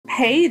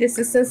Hey, this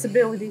is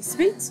Sensibility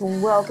Speaks.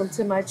 Welcome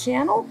to my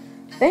channel.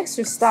 Thanks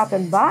for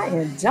stopping by,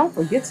 and don't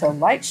forget to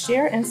like,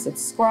 share, and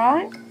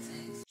subscribe.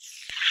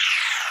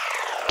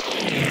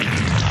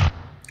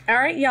 All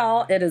right,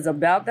 y'all, it is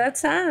about that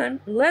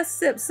time. Let's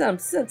sip some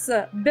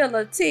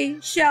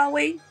sensibility, shall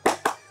we?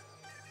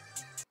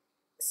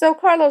 So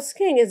Carlos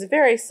King is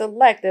very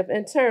selective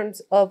in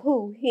terms of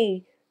who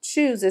he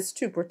chooses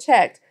to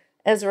protect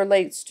as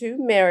relates to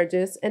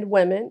marriages and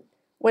women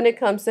when it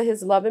comes to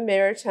his Love and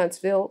Marriage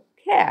Huntsville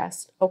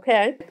cast,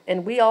 okay?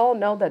 And we all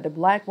know that the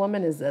Black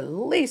woman is the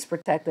least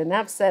protected, and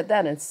I've said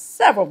that in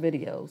several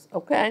videos,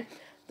 okay?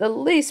 The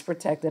least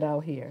protected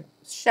out here.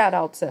 Shout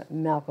out to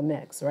Malcolm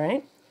X,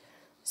 right?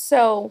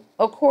 So,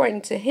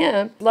 according to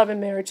him, Love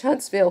and Marriage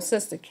Huntsville,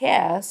 since the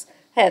cast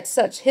had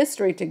such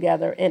history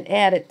together and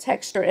added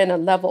texture and a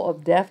level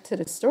of depth to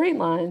the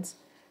storylines,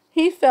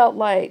 he felt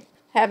like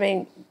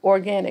having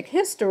organic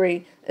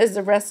history is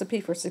the recipe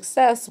for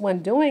success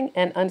when doing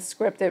an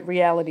unscripted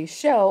reality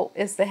show,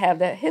 is to have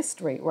that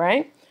history,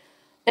 right?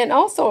 And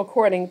also,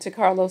 according to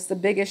Carlos, the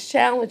biggest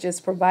challenge is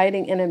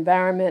providing an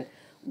environment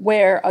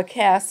where a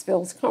cast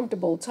feels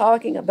comfortable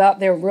talking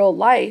about their real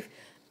life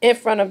in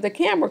front of the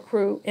camera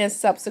crew and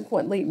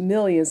subsequently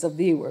millions of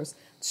viewers.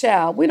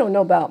 Child, we don't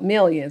know about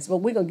millions, but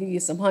we're going to give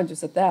you some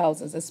hundreds of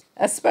thousands,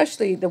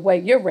 especially the way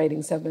your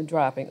ratings have been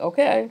dropping,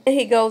 okay? And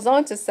he goes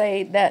on to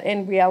say that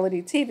in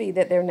reality TV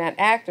that they're not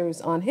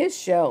actors on his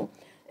show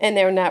and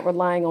they're not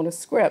relying on a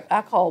script.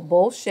 I call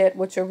bullshit,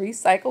 which are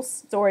recycled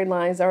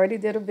storylines. I already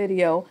did a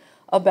video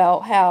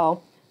about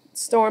how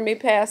Stormy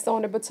passed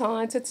on the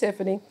baton to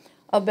Tiffany,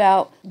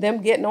 about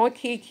them getting on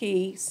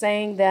Kiki,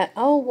 saying that,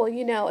 oh, well,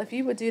 you know, if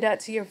you would do that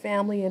to your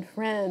family and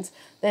friends,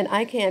 then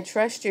I can't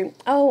trust you.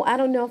 Oh, I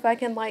don't know if I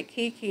can like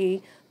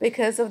Kiki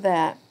because of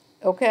that,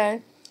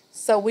 okay?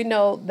 So we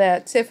know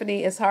that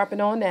Tiffany is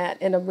harping on that,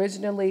 and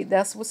originally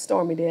that's what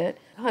Stormy did.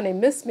 Honey,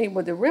 miss me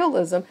with the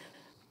realism,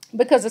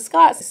 because the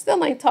Scotts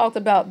still ain't talked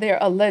about their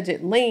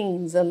alleged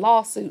liens and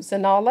lawsuits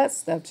and all that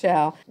stuff,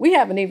 child. We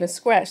haven't even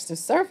scratched the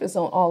surface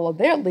on all of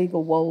their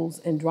legal woes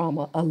and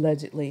drama,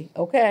 allegedly,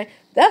 okay?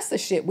 That's the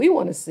shit we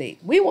want to see.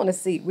 We want to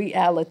see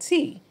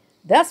reality.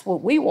 That's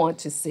what we want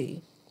to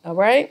see, all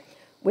right?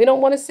 We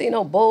don't want to see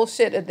no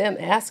bullshit of them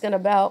asking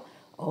about,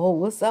 oh,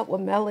 what's up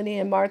with Melanie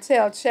and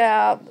Martell,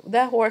 child?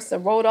 That horse that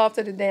rode off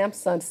to the damn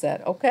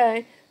sunset,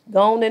 okay?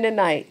 Gone in the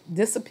night,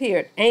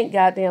 disappeared, ain't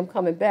goddamn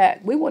coming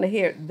back. We want to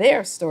hear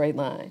their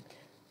storyline.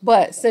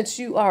 But since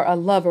you are a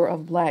lover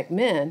of Black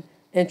men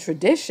and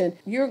tradition,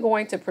 you're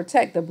going to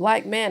protect the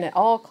Black man at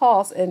all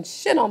costs and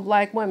shit on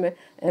Black women,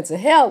 and to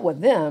hell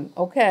with them,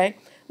 okay?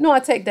 No, I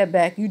take that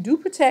back. You do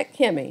protect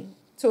Kimmy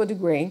to a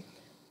degree,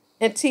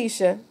 and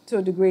Tisha to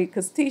a degree,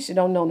 because Tisha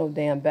don't know no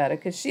damn better,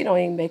 because she don't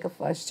even make a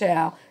fuss,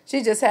 child.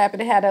 She just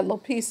happened to have that little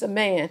piece of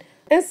man.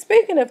 And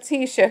speaking of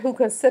Tisha, who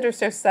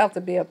considers herself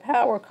to be a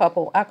power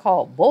couple, I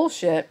call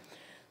bullshit,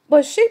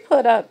 but she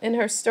put up in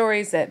her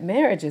stories that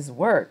marriage is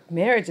work,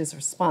 marriage is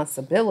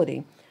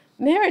responsibility,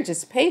 marriage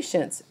is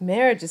patience,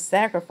 marriage is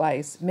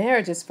sacrifice,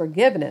 marriage is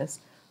forgiveness,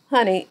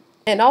 honey.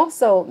 And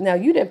also, now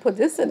you didn't put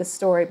this in the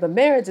story, but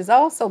marriage is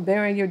also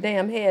burying your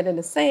damn head in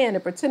the sand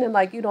and pretending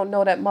like you don't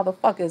know that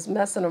motherfucker is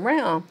messing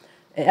around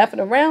and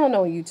effing around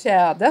on you,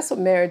 child. That's what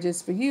marriage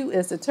is for you,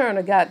 is to turn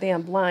a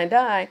goddamn blind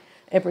eye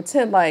and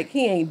pretend like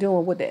he ain't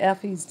doing what the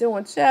F he's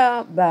doing,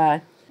 child.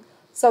 Bye.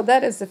 So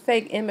that is the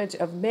fake image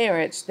of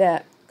marriage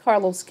that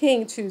Carlos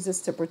King chooses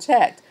to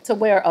protect, to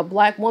where a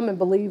Black woman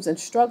believes in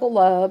struggle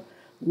love,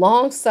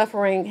 long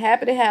suffering,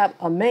 happy to have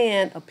a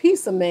man, a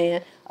piece of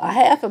man, a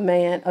half a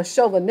man, a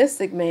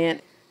chauvinistic man,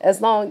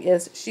 as long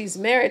as she's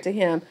married to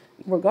him,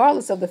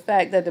 regardless of the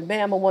fact that the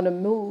Bama want to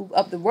move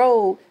up the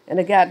road in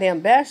a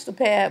goddamn bachelor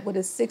pad with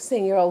his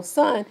 16-year-old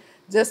son,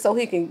 just so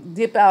he can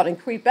dip out and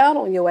creep out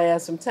on your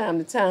ass from time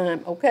to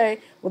time, okay?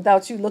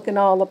 Without you looking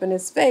all up in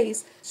his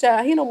face.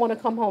 Child, he don't want to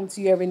come home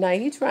to you every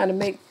night. He's trying to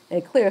make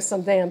and clear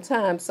some damn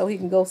time so he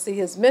can go see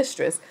his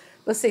mistress.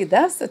 But see,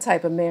 that's the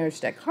type of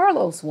marriage that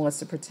Carlos wants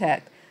to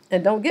protect.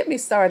 And don't get me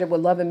started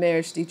with Love and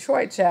Marriage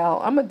Detroit,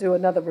 child. I'm going to do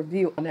another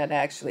review on that,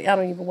 actually. I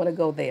don't even want to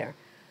go there.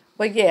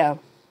 But yeah.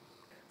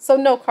 So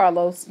no,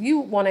 Carlos, you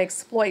want to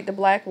exploit the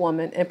Black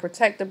woman and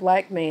protect the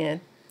Black man.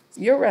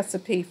 Your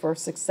recipe for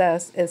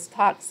success is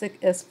toxic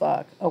as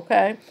fuck,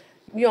 okay?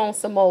 You on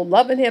some old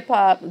Love and Hip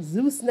Hop,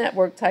 Zeus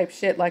Network type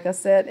shit, like I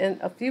said in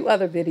a few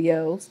other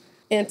videos.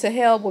 And to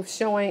hell with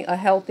showing a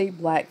healthy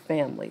Black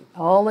family,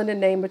 all in the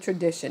name of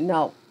tradition.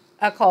 No,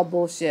 I call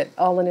bullshit,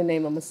 all in the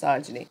name of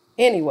misogyny.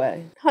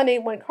 Anyway, honey,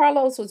 when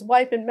Carlos was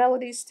wiping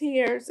Melody's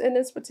tears in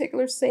this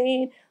particular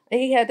scene, and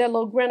he had that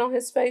little grin on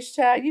his face,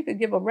 child, you could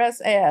give a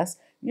rest ass.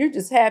 You're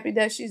just happy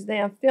that she's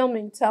damn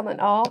filming, telling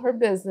all her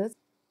business.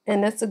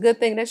 And that's a good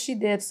thing that she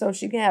did, so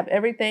she can have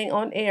everything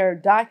on air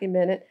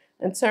documented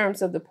in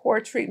terms of the poor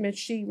treatment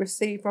she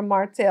received from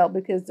Martell,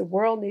 because the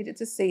world needed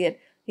to see it.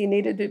 He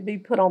needed to be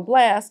put on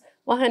blast.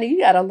 Well, honey, you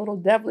got a little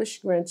devilish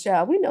grin,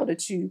 child. We know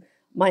that you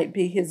might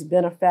be his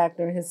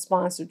benefactor and his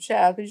sponsored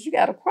child, because you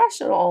got a crush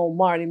on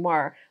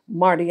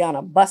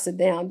Martiana, bust it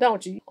down,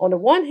 don't you? On the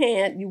one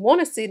hand, you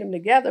want to see them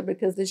together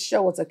because this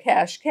show is a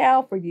cash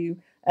cow for you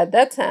at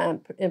that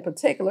time in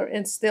particular,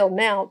 and still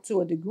now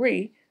to a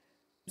degree.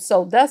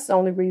 So that's the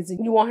only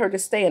reason you want her to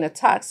stay in a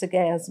toxic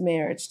ass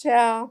marriage,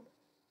 child.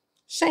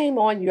 Shame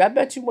on you. I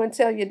bet you wouldn't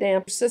tell your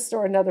damn sister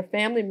or another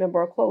family member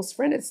or close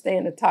friend to stay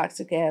in a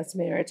toxic ass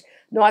marriage.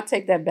 No, I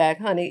take that back,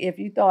 honey. If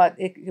you thought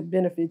it could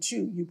benefit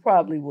you, you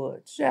probably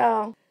would,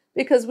 child.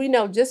 Because we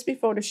know just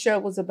before the show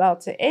was about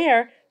to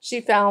air,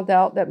 she found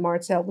out that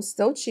Martell was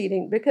still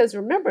cheating. Because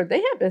remember, they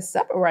had been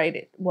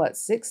separated, what,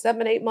 6,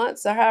 7, 8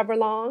 months or however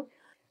long?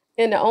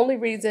 And the only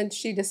reason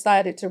she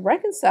decided to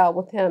reconcile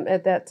with him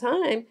at that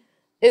time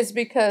is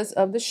because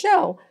of the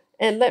show.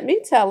 And let me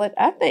tell it,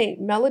 I think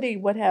Melody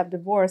would have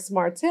divorced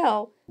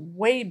Martell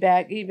way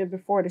back, even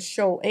before the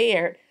show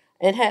aired.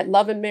 And had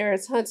Love and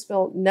Marriage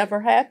Huntsville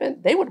never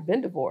happened, they would have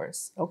been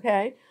divorced,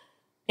 okay?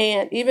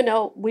 And even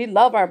though we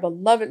love our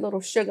beloved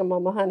little sugar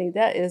mama, honey,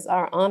 that is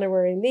our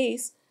honorary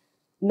niece,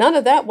 none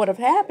of that would have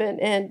happened.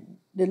 And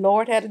the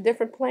Lord had a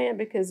different plan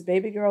because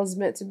baby girl's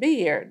meant to be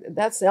here.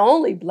 That's the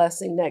only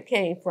blessing that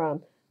came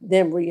from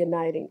them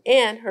reuniting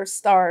and her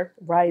star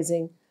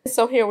rising.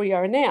 So here we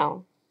are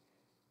now.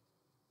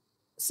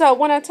 So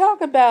when I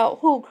talk about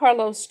who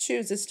Carlos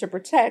chooses to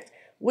protect,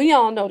 we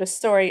all know the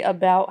story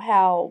about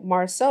how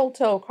Marcel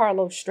told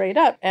Carlos straight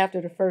up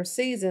after the first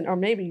season, or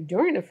maybe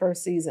during the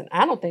first season,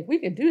 I don't think we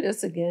can do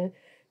this again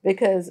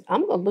because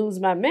I'm going to lose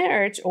my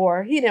marriage.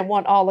 Or he didn't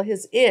want all of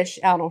his ish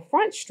out on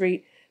Front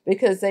Street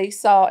because they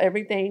saw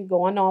everything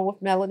going on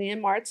with Melody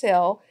and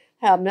Martell,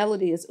 how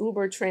Melody is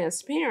uber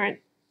transparent,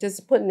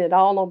 just putting it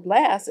all on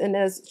blast, and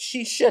as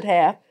she should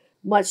have,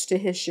 much to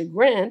his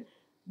chagrin.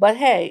 But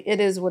hey, it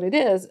is what it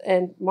is.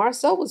 And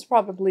Marcel was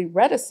probably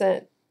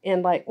reticent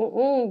and like,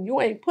 you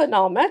ain't putting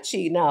all my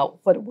cheating out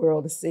for the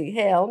world to see.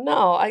 Hell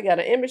no, I got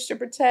an image to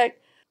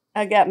protect.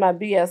 I got my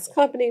BS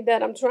company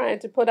that I'm trying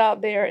to put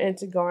out there and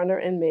to garner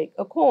and make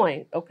a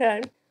coin,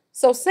 okay?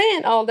 So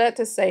saying all that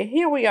to say,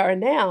 here we are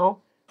now.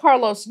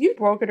 Carlos, you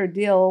brokered a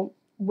deal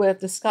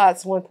with the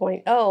Scots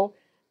 1.0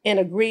 and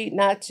agreed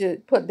not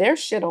to put their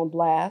shit on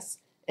blast,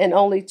 and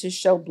only to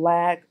show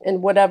black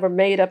and whatever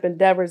made-up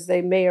endeavors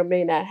they may or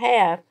may not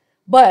have.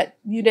 But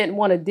you didn't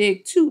want to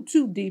dig too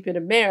deep into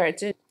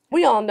marriage. And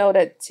we all know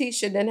that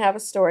Tisha didn't have a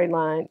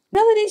storyline.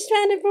 Melody's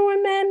trying to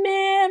ruin my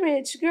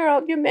marriage.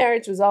 Girl, your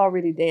marriage was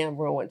already damn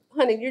ruined.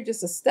 Honey, you're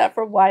just a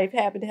Stepford wife,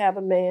 happy to have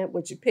a man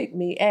with your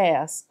pick-me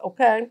ass,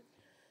 okay?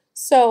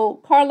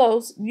 So,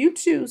 Carlos, you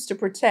choose to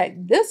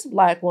protect this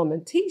black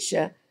woman,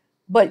 Tisha,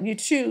 but you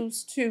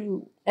choose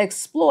to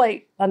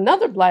exploit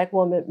another black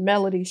woman,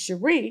 Melody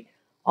Cherie,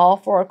 all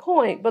for a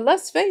coin. But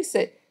let's face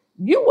it,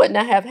 you wouldn't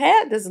have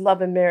had this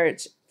Love and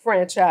Marriage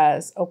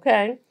franchise,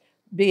 okay?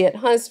 Be it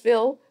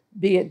Huntsville,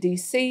 be it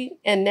DC,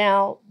 and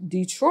now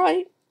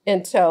Detroit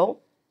in tow,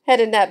 had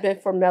it not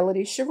been for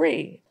Melody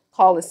Cherie.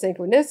 Call it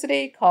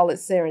synchronicity, call it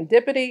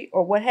serendipity,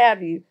 or what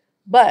have you.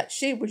 But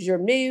she was your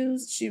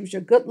muse, she was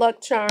your good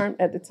luck charm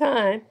at the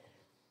time,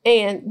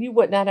 and you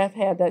would not have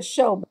had that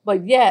show.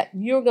 But yet,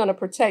 you're going to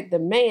protect the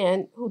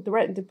man who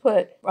threatened to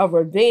put a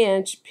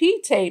revenge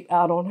P-tape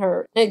out on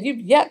her, and you've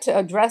yet to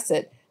address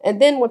it.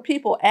 And then when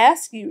people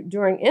ask you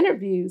during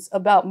interviews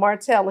about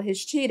Martell and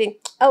his cheating,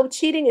 oh,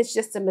 cheating is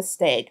just a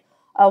mistake.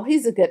 Oh,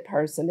 he's a good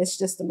person. It's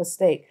just a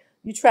mistake.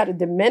 You try to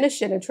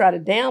diminish it and try to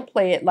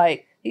downplay it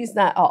like he's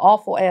not an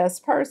awful-ass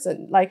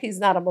person, like he's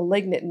not a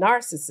malignant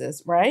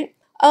narcissist, right?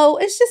 Oh,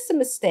 it's just a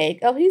mistake.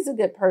 Oh, he's a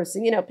good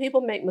person. You know,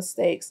 people make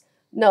mistakes.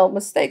 No,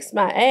 mistakes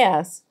my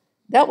ass.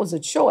 That was a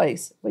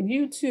choice for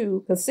you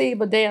to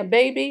conceive a damn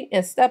baby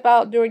and step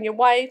out during your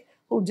wife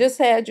who just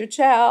had your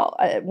child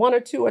at 1 or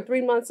 2 or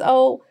 3 months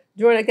old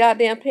during a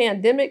goddamn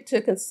pandemic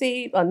to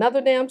conceive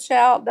another damn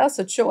child. That's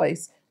a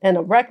choice, and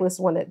a reckless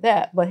one at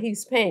that, but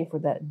he's paying for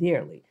that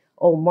dearly.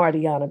 Oh,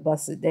 Martiana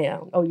bust it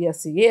down. Oh,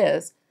 yes, he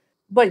is.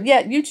 But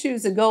yet you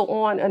choose to go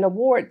on an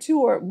award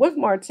tour with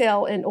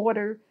Martell in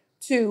order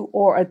to,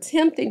 or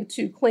attempting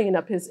to clean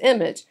up his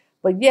image.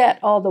 But yet,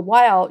 all the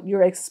while,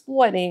 you're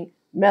exploiting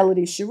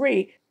Melody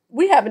Cherie.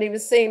 We haven't even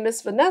seen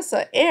Miss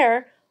Vanessa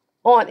air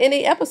on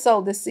any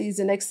episode this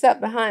season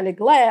except Behind the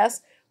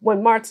Glass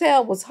when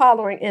Martell was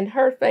hollering in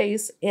her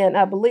face and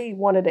I believe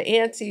one of the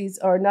aunties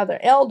or another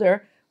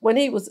elder when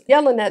he was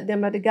yelling at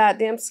them at the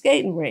goddamn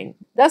skating ring.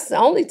 That's the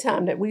only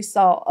time that we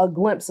saw a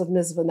glimpse of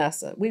Miss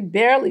Vanessa. We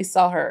barely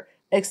saw her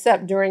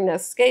except during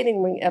that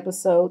skating ring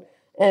episode.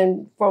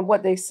 And from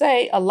what they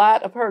say, a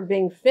lot of her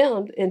being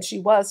filmed, and she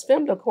was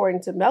filmed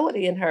according to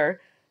Melody and her,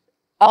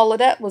 all of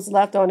that was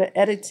left on the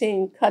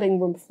editing cutting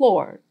room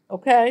floor,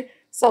 okay?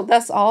 So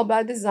that's all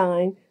by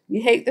design.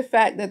 You hate the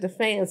fact that the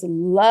fans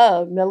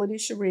love Melody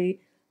Cherie.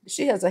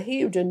 She has a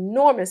huge,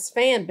 enormous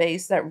fan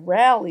base that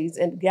rallies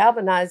and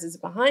galvanizes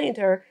behind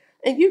her,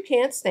 and you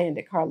can't stand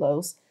it,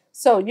 Carlos.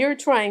 So you're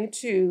trying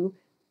to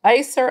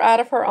ice her out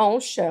of her own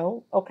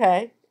show,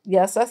 okay?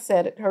 Yes, I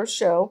said it, her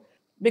show.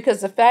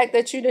 Because the fact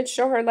that you didn't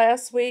show her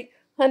last week,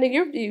 honey,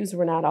 your views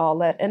were not all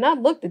that. And I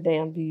looked the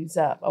damn views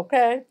up,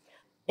 okay?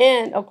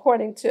 And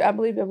according to, I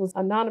believe it was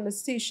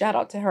Anonymous T, shout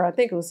out to her, I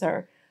think it was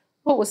her,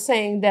 who was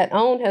saying that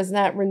OWN has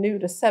not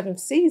renewed a 7th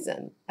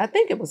season. I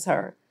think it was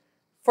her,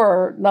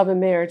 for Love and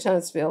Marriage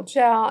Huntsville.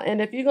 Child,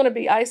 and if you're going to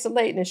be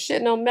isolating and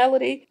shitting on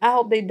Melody, I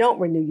hope they don't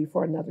renew you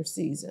for another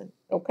season,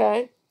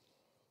 okay?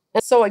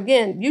 And so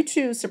again, you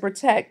choose to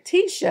protect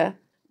Tisha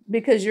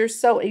because you're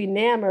so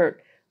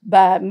enamored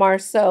by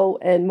Marceau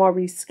and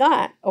Maurice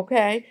Scott,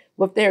 okay,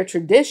 with their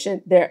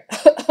tradition, their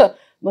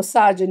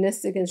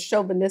misogynistic and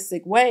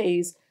chauvinistic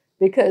ways,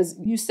 because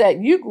you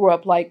said you grew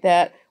up like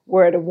that,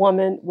 where the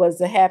woman was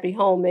the happy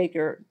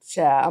homemaker.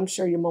 Child, I'm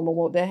sure your mama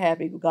wasn't that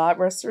happy. God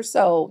rest her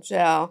soul,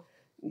 child,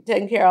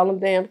 taking care of all them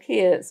damn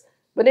kids.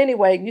 But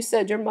anyway, you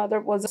said your mother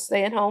was a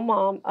stay-at-home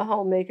mom, a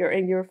homemaker,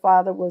 and your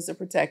father was a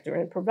protector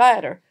and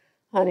provider,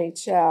 honey,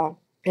 child.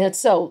 And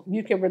so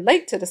you can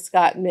relate to the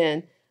Scott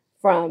men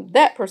from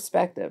that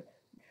perspective.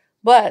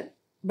 But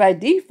by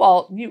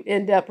default, you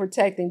end up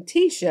protecting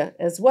Tisha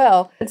as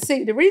well. And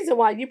see, the reason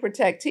why you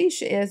protect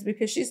Tisha is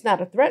because she's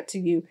not a threat to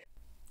you.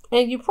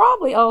 And you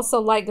probably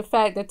also like the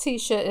fact that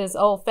Tisha is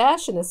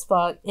old-fashioned as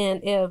fuck.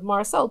 And if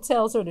Marceau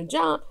tells her to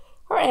jump,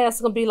 her ass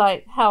is going to be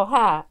like, how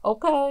high,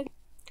 okay?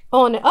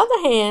 On the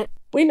other hand,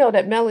 we know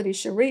that Melody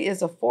Cherie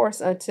is a force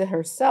unto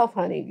herself,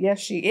 honey. Yes,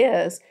 she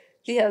is.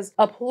 She has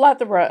a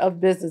plethora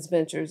of business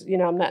ventures. You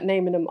know, I'm not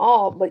naming them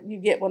all, but you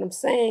get what I'm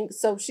saying.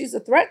 So she's a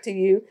threat to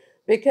you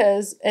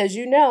because, as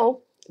you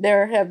know,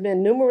 there have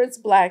been numerous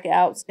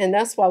blackouts. And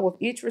that's why with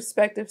each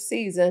respective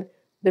season,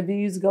 the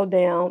views go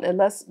down.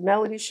 Unless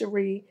Melody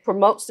Cherie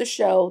promotes the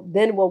show,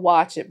 then we'll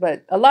watch it.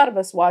 But a lot of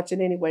us watch it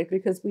anyway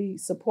because we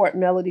support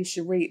Melody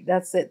Cherie.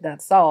 That's it.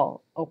 That's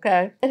all.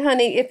 Okay. And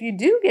honey, if you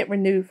do get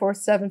renewed for a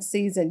 7th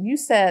season, you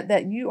said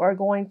that you are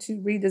going to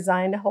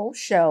redesign the whole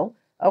show.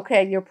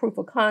 Okay, your proof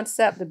of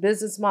concept, the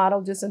business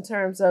model, just in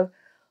terms of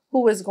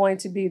who is going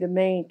to be the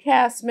main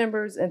cast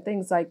members and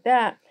things like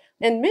that.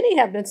 And many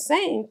have been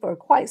saying for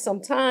quite some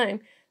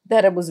time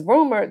that it was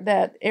rumored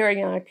that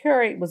Ariana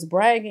Curry was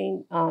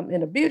bragging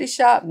in a beauty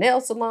shop,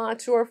 nail salon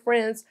to her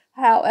friends,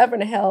 however in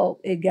the hell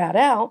it got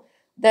out,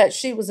 that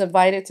she was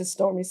invited to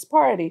Stormi's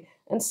party.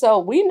 And so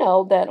we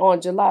know that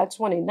on July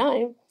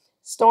 29th,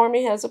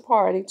 Stormi has a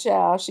party,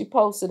 child. She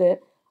posted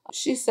it.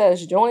 She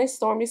says, join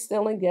Stormi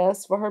Steele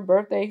guests for her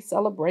birthday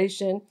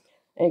celebration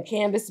and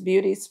Canvas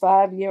Beauty's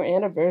 5-year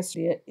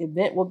anniversary.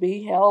 Event will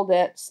be held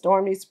at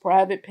Stormi's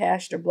private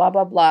pasture, blah,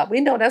 blah, blah. We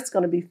know that's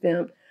going to be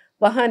filmed.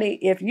 But honey,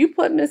 if you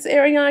put Miss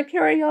Ariana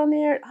Curry on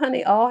there,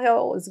 honey, all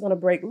hell is going to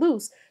break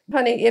loose.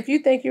 Honey, if you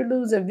think you're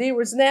losing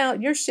viewers now,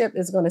 your ship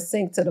is going to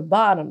sink to the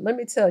bottom. Let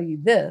me tell you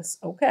this,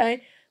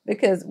 okay?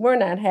 Because we're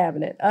not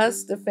having it.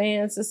 Us, the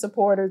fans, the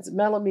supporters,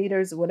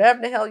 millimeters,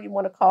 whatever the hell you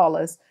want to call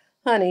us,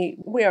 honey,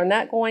 we are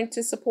not going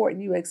to support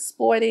you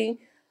exploiting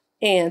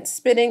and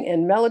spitting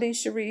in Melody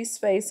Cherie's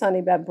face,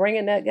 honey, by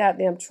bringing that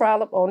goddamn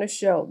trollop on the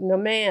show. No,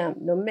 ma'am.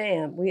 No,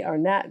 ma'am. We are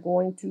not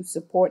going to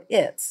support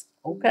it,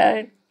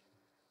 okay?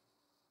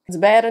 It's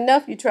bad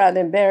enough you tried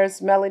to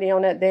embarrass Melody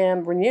on that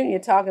damn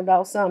reunion talking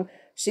about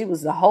she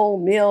was the whole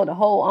meal, the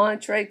whole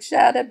entree.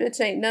 Child, that bitch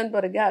ain't nothing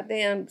but a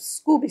goddamn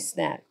Scooby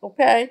snack,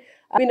 okay?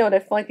 We know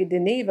that Funky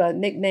Deneva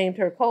nicknamed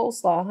her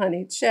coleslaw,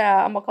 honey.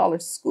 Child, I'm going to call her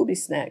Scooby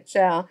snack,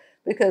 child,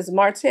 because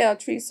Martell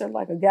treats her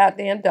like a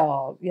goddamn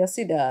dog. Yes,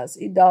 he does.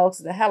 He dogs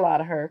the hell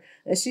out of her.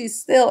 And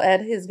she's still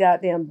at his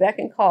goddamn beck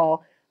and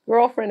call.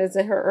 Girlfriend is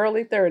in her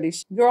early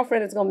 30s.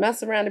 Girlfriend is going to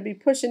mess around and be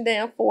pushing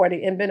down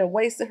 40 and been a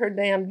waste of her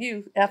damn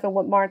youth effing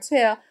with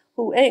Martell,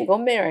 who ain't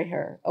going to marry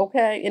her,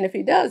 okay? And if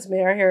he does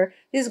marry her,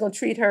 he's going to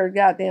treat her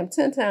goddamn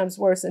 10 times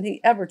worse than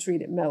he ever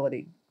treated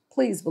Melody.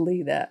 Please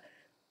believe that.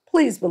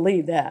 Please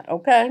believe that,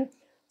 okay?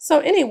 So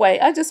anyway,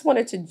 I just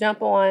wanted to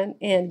jump on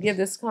and give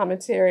this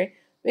commentary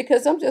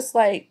because I'm just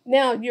like,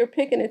 now you're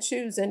picking and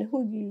choosing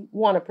who you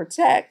want to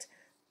protect.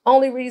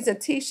 Only reason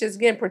Tisha's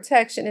getting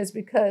protection is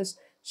because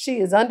she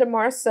is under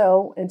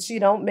Marceau and she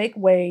don't make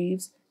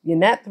waves. You're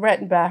not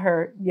threatened by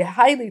her. You're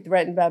highly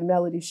threatened by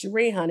Melody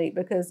Cherie, honey,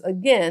 because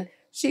again,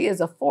 she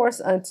is a force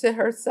unto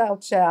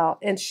herself, child,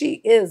 and she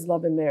is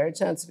Love and Marriage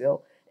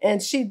Huntsville.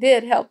 And she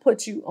did help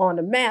put you on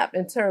the map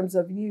in terms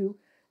of you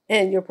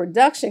and your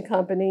production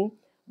company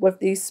with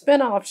these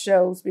spinoff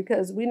shows,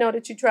 because we know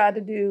that you tried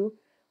to do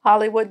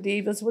Hollywood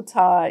Divas with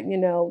Todd. You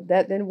know,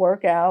 that didn't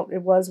work out.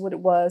 It was what it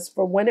was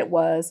for when it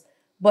was.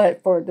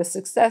 But for the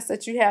success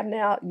that you have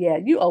now, yeah,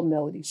 you owe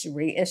Melody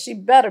Cherie. And she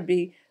better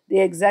be the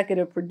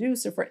executive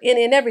producer for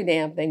any and every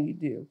damn thing you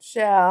do.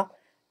 Child.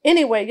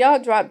 Anyway,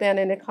 y'all drop down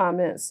in the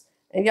comments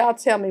and y'all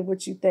tell me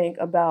what you think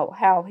about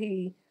how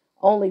he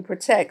only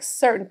protects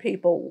certain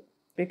people.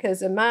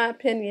 Because in my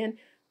opinion,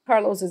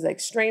 Carlos is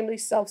extremely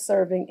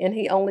self-serving and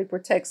he only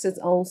protects his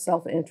own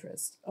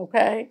self-interest.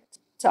 Okay?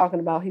 Talking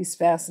about he's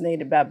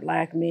fascinated by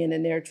black men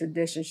and their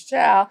traditions.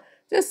 Child,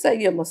 just say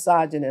you're a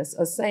misogynist,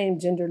 a same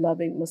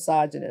gender-loving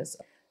misogynist.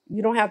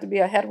 You don't have to be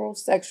a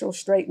heterosexual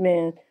straight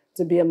man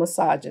to be a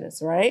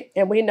misogynist, right?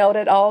 And we know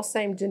that all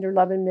same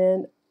gender-loving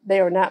men, they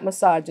are not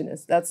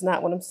misogynists. That's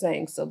not what I'm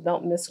saying, so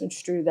don't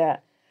misconstrue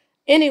that.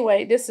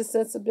 Anyway, this is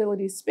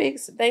Sensibility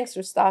Speaks. Thanks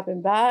for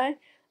stopping by.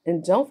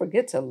 And don't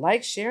forget to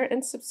like, share,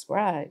 and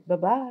subscribe.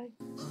 Bye-bye.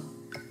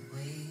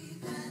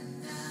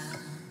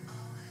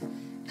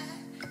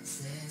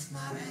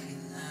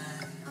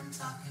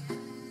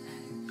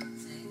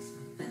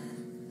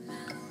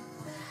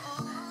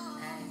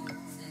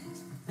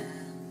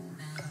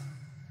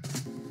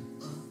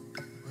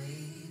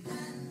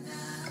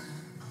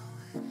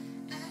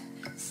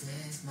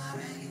 My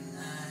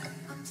regular,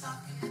 I'm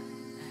talking